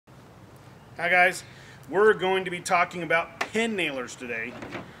Hi guys, we're going to be talking about pen nailers today,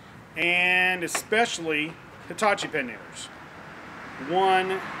 and especially Hitachi pen nailers. One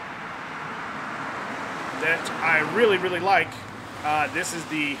that I really like, this is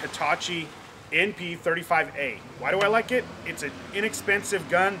the Hitachi np35a. Why do I like it? It's an inexpensive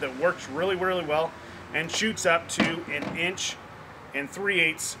gun that works really well and shoots up to 1 3/8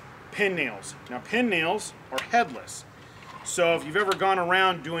 inch pin nails. Now pin nails are headless. So if you've ever gone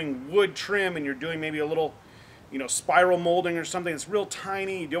around doing wood trim and you're doing maybe a little, spiral molding or something that's real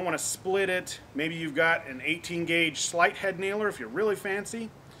tiny, you don't want to split it. Maybe you've got an 18 gauge slight head nailer if you're really fancy.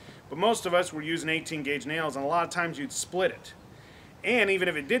 But most of us were using 18 gauge nails, and a lot of times you'd split it. And even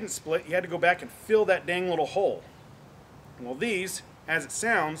if it didn't split, you had to go back and fill that dang little hole. Well, these, as it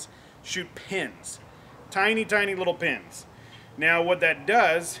sounds, shoot pins. Tiny little pins. Now what that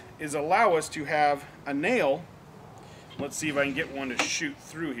does is allow us to have a nail. Let's see if I can get one to shoot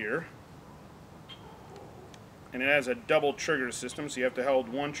through here. And it has a double trigger system, so you have to hold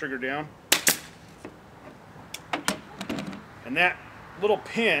one trigger down. And that little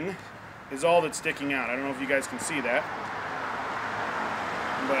pin is all that's sticking out. I don't know if you guys can see that.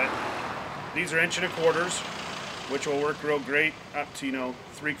 But these are 1 1/4 inches, which will work real great up to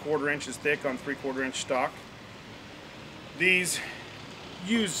 3/4 inches thick on 3/4 inch stock. These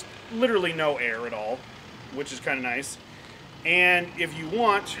use literally no air at all, which is kind of nice. And if you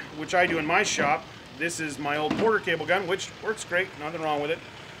want, which I do in my shop, this is my old quarter cable gun, which works great, nothing wrong with it,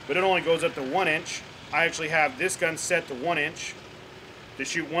 but it only goes up to 1 inch. I actually have this gun set to 1 inch to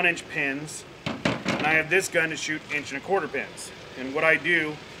shoot 1 inch pins, and I have this gun to shoot 1 1/4 inch pins. And what I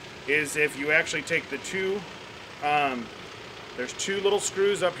do is, if you actually take the two, there's two little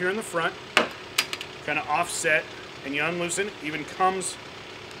screws up here in the front, kind of offset, and you unloosen. It even comes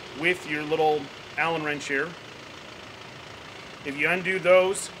with your little Allen wrench here. If you undo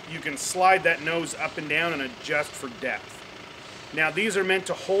those, you can slide that nose up and down and adjust for depth. Now these are meant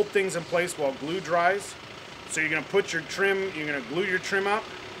to hold things in place while glue dries. So you're going to put your trim, you're going to glue your trim up,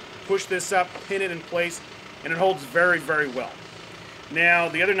 push this up, pin it in place, and it holds very well. Now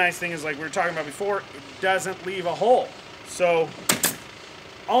the other nice thing is, like we were talking about before, it doesn't leave a hole. So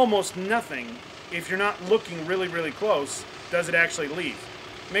almost nothing, if you're not looking really close, does it actually leave.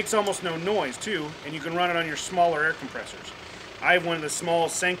 It makes almost no noise too, and you can run it on your smaller air compressors. I have one of the small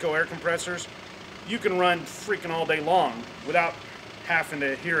Senko air compressors. You can run freaking all day long without having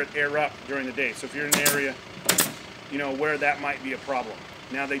to hear it air up during the day. So if you're in an area, where that might be a problem.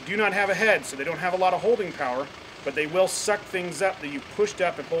 Now they do not have a head, so they don't have a lot of holding power, but they will suck things up that you pushed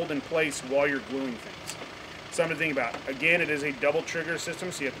up and hold in place while you're gluing things. Something to think about. Again, it is a double trigger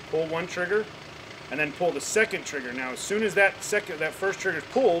system, so you have to pull one trigger and then pull the second trigger. Now as soon as that first trigger is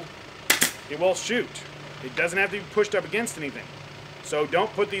pulled, it will shoot. It doesn't have to be pushed up against anything. So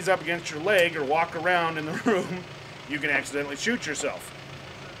don't put these up against your leg or walk around in the room. You can accidentally shoot yourself.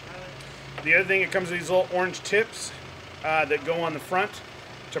 The other thing, it comes with these little orange tips that go on the front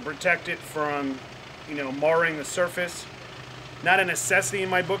to protect it from, marring the surface. Not a necessity in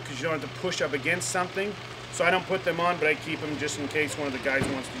my book, because you don't have to push up against something. So I don't put them on, but I keep them just in case one of the guys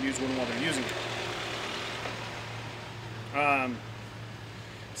wants to use one while they're using it.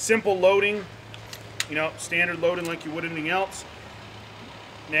 Simple loading. Standard loading like you would anything else.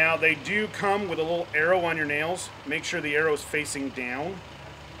 Now they do come with a little arrow on your nails. Make sure the arrow is facing down.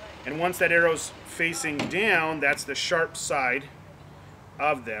 And once that arrow's facing down, that's the sharp side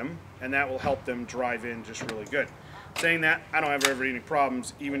of them, and that will help them drive in just really good. Saying that, I don't have ever any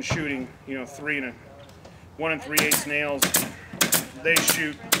problems even shooting, 1 3/8 nails. They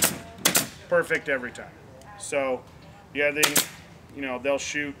shoot perfect every time. So yeah, they'll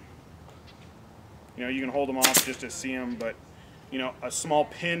shoot. You can hold them off just to see them, but a small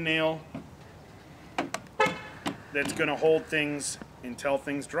pin nail that's going to hold things until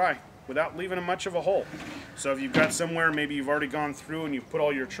things dry without leaving much of a hole. So if you've got somewhere, maybe you've already gone through and you've put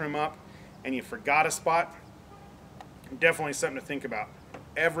all your trim up and you forgot a spot, definitely something to think about.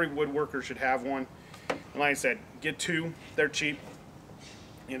 Every woodworker should have one. And like I said, get two. They're cheap.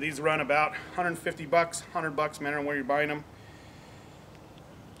 These run about 150 bucks, 100 bucks, no matter where you're buying them.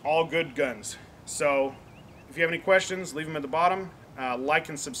 All good guns. So if you have any questions, leave them at the bottom. Like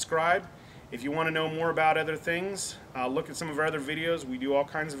and subscribe. If you want to know more about other things, look at some of our other videos. We do all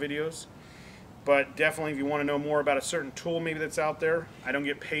kinds of videos. But definitely, if you want to know more about a certain tool maybe that's out there, I don't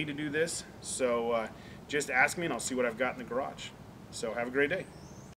get paid to do this. So just ask me and I'll see what I've got in the garage. So have a great day.